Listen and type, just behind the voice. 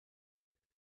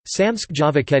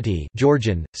Samtskhe-Javakheti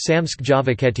Georgian,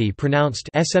 Samtskhe-Javakheti pronounced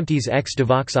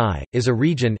Samtskhe-Javakheti, is a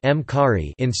region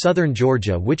in southern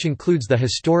Georgia which includes the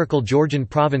historical Georgian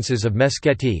provinces of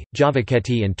Meskheti,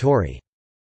 Javakheti and Tori.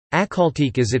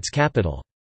 Akhaltsikhe is its capital.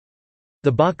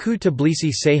 The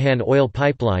Baku-Tbilisi-Ceyhan oil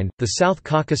pipeline, the South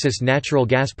Caucasus natural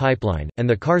gas pipeline, and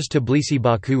the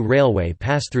Kars-Tbilisi-Baku railway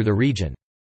pass through the region.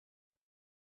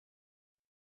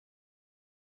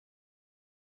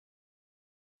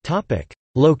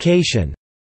 Location.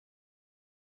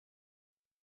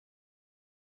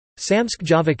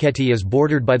 Samtskhe-Javakheti is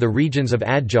bordered by the regions of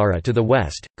Adjara to the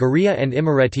west, Guria and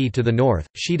Imereti to the north,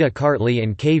 Shida Kartli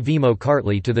and K-Vimo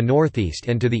Kartli to the northeast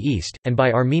and to the east, and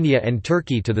by Armenia and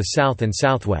Turkey to the south and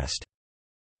southwest.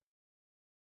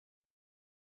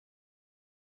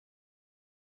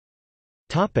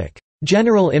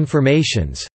 General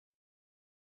informations.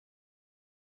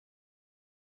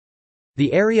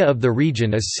 The area of the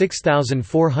region is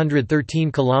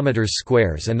 6,413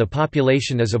 km² and the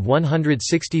population is of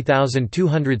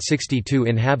 160,262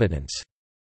 inhabitants.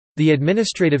 The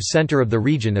administrative center of the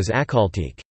region is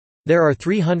Akhaltsikhe. There are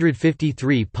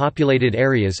 353 populated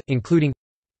areas, including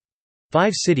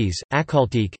 5 cities,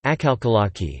 Akhaltsikhe,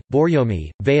 Akhalkalaki, Boryomi,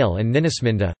 Vale and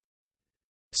Ninasminda,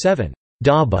 7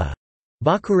 Daba,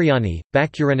 Bakuriani,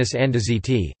 Bakurenis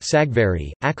Andaziti,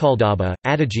 Sagvari, Akaldaba,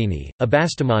 Adagini,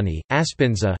 Abastamani,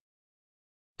 Aspinza,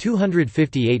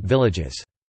 258 villages.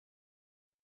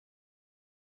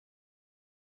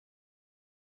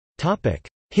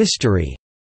 History.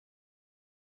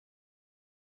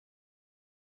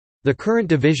 The current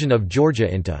division of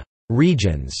Georgia into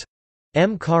regions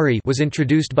was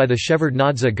introduced by the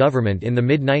Shevardnadze government in the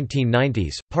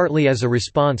mid-1990s, partly as a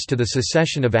response to the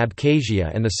secession of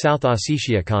Abkhazia and the South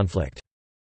Ossetia conflict.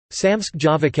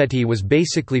 Samtskhe-Javakheti was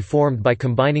basically formed by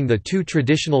combining the two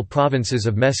traditional provinces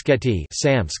of Meskheti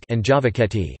and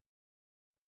Javakheti.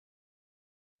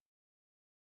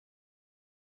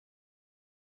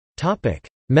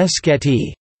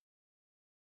 Meskheti.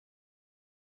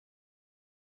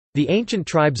 The ancient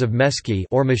tribes of Meskheti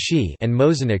or Mashi and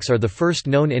Mozeniks are the first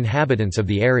known inhabitants of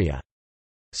the area.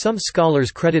 Some scholars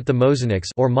credit the Mozeniks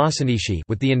or Masanishi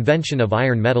with the invention of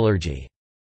iron metallurgy.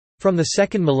 From the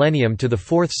 2nd millennium to the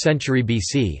 4th century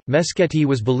BC, Meskheti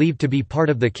was believed to be part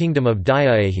of the kingdom of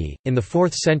Diaehi, in the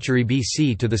 4th century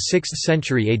BC to the 6th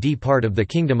century AD part of the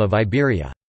kingdom of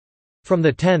Iberia. From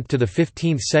the 10th to the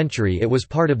 15th century it was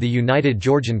part of the United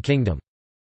Georgian Kingdom.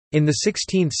 In the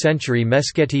 16th century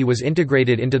Meskheti was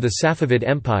integrated into the Safavid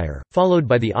Empire, followed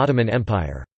by the Ottoman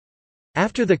Empire.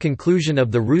 After the conclusion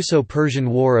of the Russo-Persian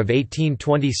War of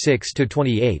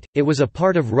 1826–28, it was a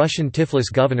part of Russian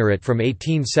Tiflis Governorate from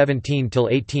 1817 till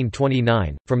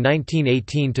 1829, from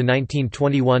 1918 to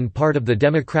 1921 part of the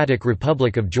Democratic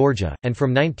Republic of Georgia, and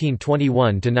from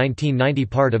 1921 to 1990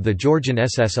 part of the Georgian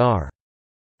SSR.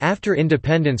 After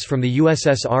independence from the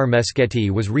USSR,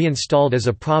 Meskheti was reinstalled as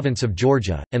a province of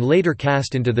Georgia, and later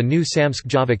cast into the new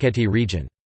Samtskhe-Javakheti region.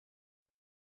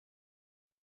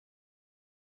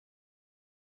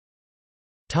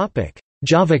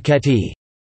 Javakheti.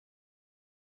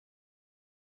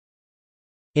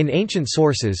 In ancient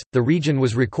sources, the region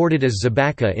was recorded as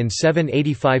Zabaka in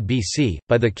 785 BC,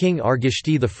 by the king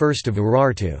Argishti I of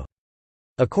Urartu.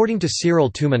 According to Cyril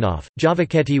Tumanov,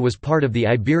 Javakheti was part of the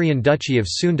Iberian Duchy of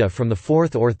Sunda from the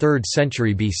 4th or 3rd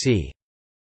century BC.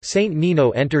 Saint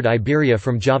Nino entered Iberia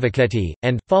from Javakheti,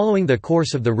 and, following the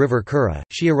course of the river Kura,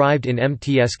 she arrived in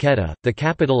Meskheti, the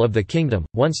capital of the kingdom.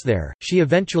 Once there, she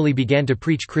eventually began to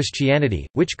preach Christianity,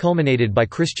 which culminated by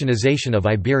Christianization of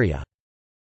Iberia.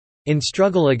 In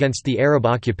struggle against the Arab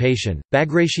occupation,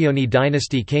 Bagrationi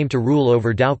dynasty came to rule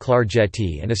over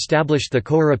Dau-Klarjeti and established the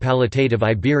Kohara Palatate of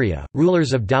Iberia.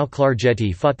 Rulers of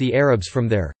Dau-Klarjeti fought the Arabs from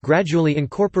there, gradually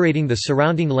incorporating the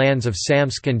surrounding lands of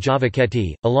Samtskhe and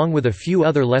Javakheti, along with a few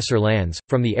other lesser lands,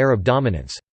 from the Arab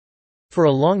dominance. For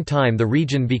a long time the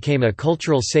region became a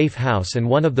cultural safe house and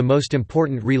one of the most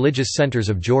important religious centers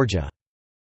of Georgia.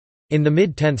 In the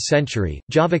mid-10th century,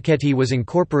 Javakheti was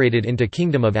incorporated into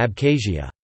Kingdom of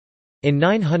Abkhazia. In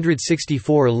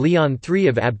 964 Leon III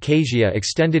of Abkhazia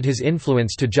extended his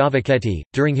influence to Javakheti.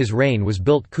 During his reign was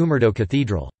built Kumurdo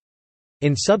Cathedral.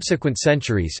 In subsequent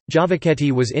centuries,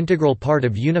 Javakheti was integral part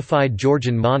of unified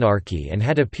Georgian monarchy and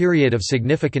had a period of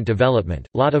significant development.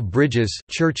 Lot of bridges,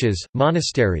 churches,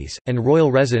 monasteries, and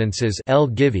royal residences El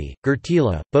Givi,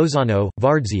 Gertila, Bozano,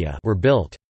 Vardzia were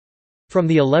built. From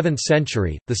the 11th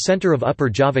century, the center of Upper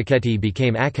Javakheti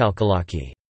became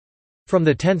Akhalkalaki. From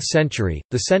the 10th century,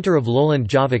 the center of lowland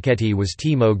Javakheti was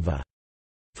T-Mogva.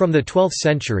 From the 12th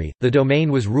century, the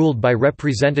domain was ruled by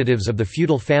representatives of the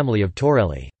feudal family of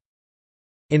Torelli.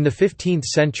 In the 15th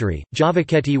century,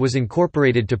 Javakheti was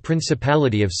incorporated to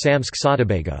Principality of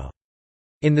Samtskhe-Javakheti.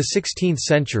 In the 16th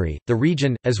century, the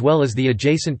region, as well as the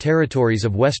adjacent territories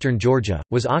of western Georgia,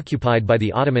 was occupied by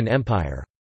the Ottoman Empire.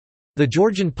 The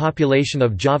Georgian population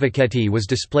of Javakheti was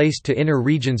displaced to inner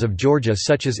regions of Georgia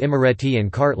such as Imereti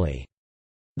and Kartli.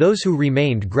 Those who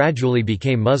remained gradually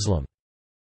became Muslim.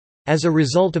 As a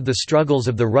result of the struggles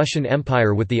of the Russian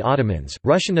Empire with the Ottomans,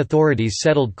 Russian authorities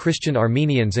settled Christian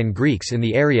Armenians and Greeks in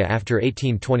the area after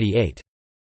 1828.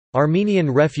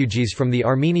 Armenian refugees from the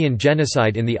Armenian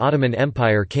genocide in the Ottoman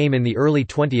Empire came in the early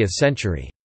 20th century.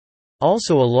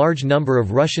 Also a large number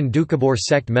of Russian Doukhobor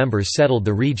sect members settled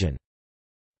the region.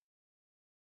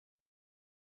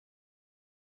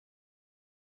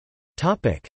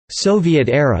 Soviet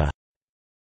era.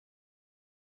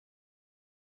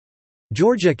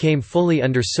 Georgia came fully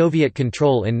under Soviet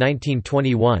control in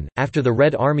 1921, after the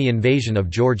Red Army invasion of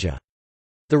Georgia.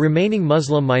 The remaining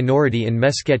Muslim minority in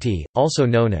Meskheti, also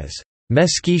known as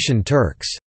Meskhetian Turks,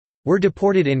 were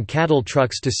deported in cattle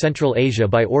trucks to Central Asia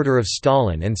by order of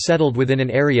Stalin and settled within an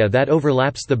area that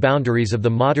overlaps the boundaries of the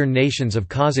modern nations of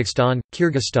Kazakhstan,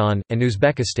 Kyrgyzstan, and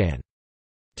Uzbekistan.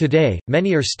 Today,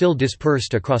 many are still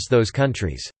dispersed across those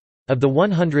countries. Of the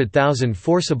 100,000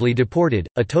 forcibly deported,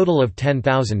 a total of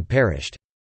 10,000 perished.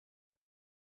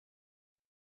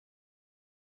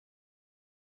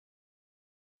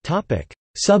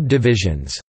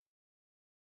 Subdivisions.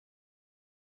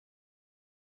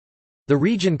 The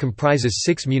region comprises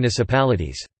 6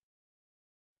 municipalities.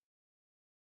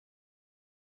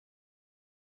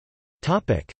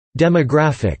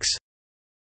 Demographics.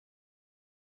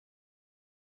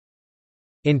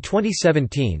 In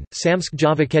 2017,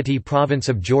 Samtskhe-Javakheti province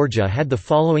of Georgia had the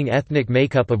following ethnic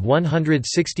makeup of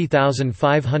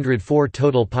 160,504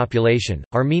 total population: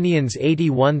 Armenians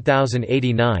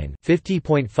 81,089,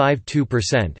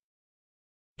 50.52%;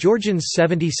 Georgians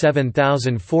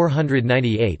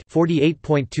 77,498,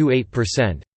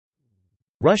 48.28%;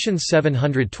 Russians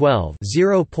 712,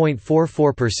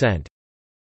 0.44%;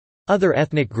 other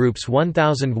ethnic groups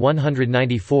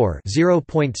 1,194,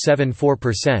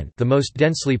 0.74%. The most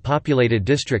densely populated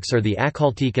districts are the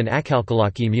Akhaltik and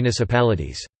Akhalkalaki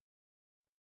municipalities.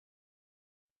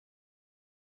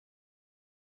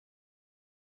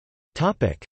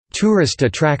 Topic: Tourist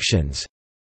attractions.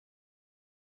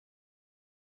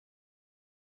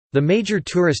 The major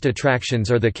tourist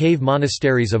attractions are the cave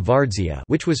monasteries of Vardzia,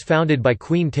 which was founded by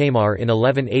Queen Tamar in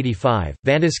 1185,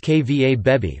 Vanis Kva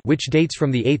Bebi, which dates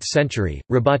from the 8th century,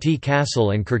 Rabati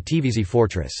Castle and Kurtivizi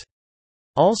Fortress.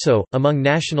 Also, among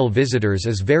national visitors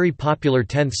is very popular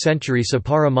 10th century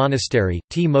Sapara Monastery,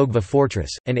 T. Mogva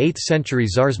Fortress, and 8th century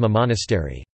Zarzma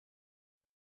Monastery.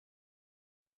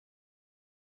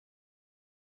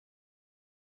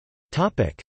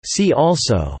 See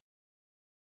also: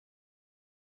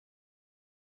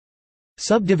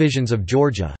 Subdivisions of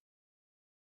Georgia.